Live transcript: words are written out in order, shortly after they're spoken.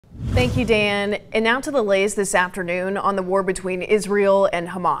Thank you, Dan. And now to the latest this afternoon on the war between Israel and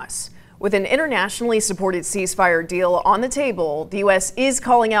Hamas. With an internationally supported ceasefire deal on the table, the U.S. is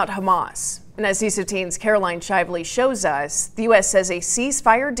calling out Hamas. And as News 15's Caroline Shively shows us, the U.S. says a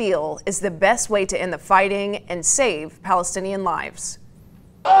ceasefire deal is the best way to end the fighting and save Palestinian lives.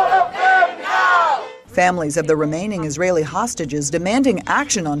 Families of the remaining Israeli hostages demanding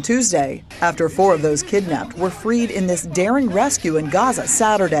action on Tuesday after 4 of those kidnapped were freed in this daring rescue in Gaza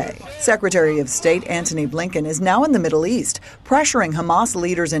Saturday. Secretary of State Antony Blinken is now in the Middle East, pressuring Hamas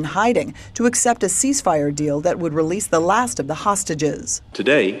leaders in hiding to accept a ceasefire deal that would release the last of the hostages.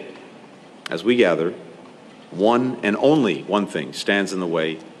 Today, as we gather, one and only one thing stands in the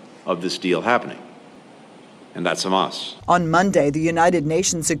way of this deal happening, and that's Hamas. On Monday, the United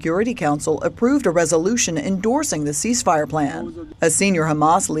Nations Security Council approved a resolution endorsing the ceasefire plan. A senior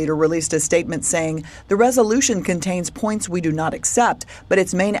Hamas leader released a statement saying, "The resolution contains points we do not accept, but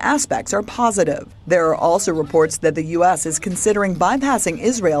its main aspects are positive." There are also reports that the U.S. is considering bypassing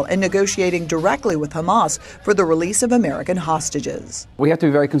Israel and negotiating directly with Hamas for the release of American hostages. We have to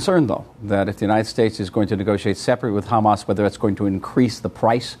be very concerned, though, that if the United States is going to negotiate separately with Hamas, whether it's going to increase the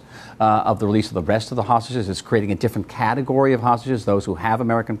price of the release of the rest of the hostages, it's creating a different category of hostages, those who have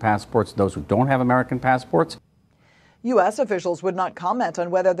American passports, those who don't have American passports. U.S. officials would not comment on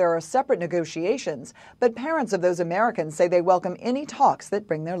whether there are separate negotiations, but parents of those Americans say they welcome any talks that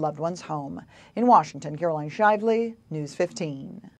bring their loved ones home. In Washington, Caroline Shively, News 15.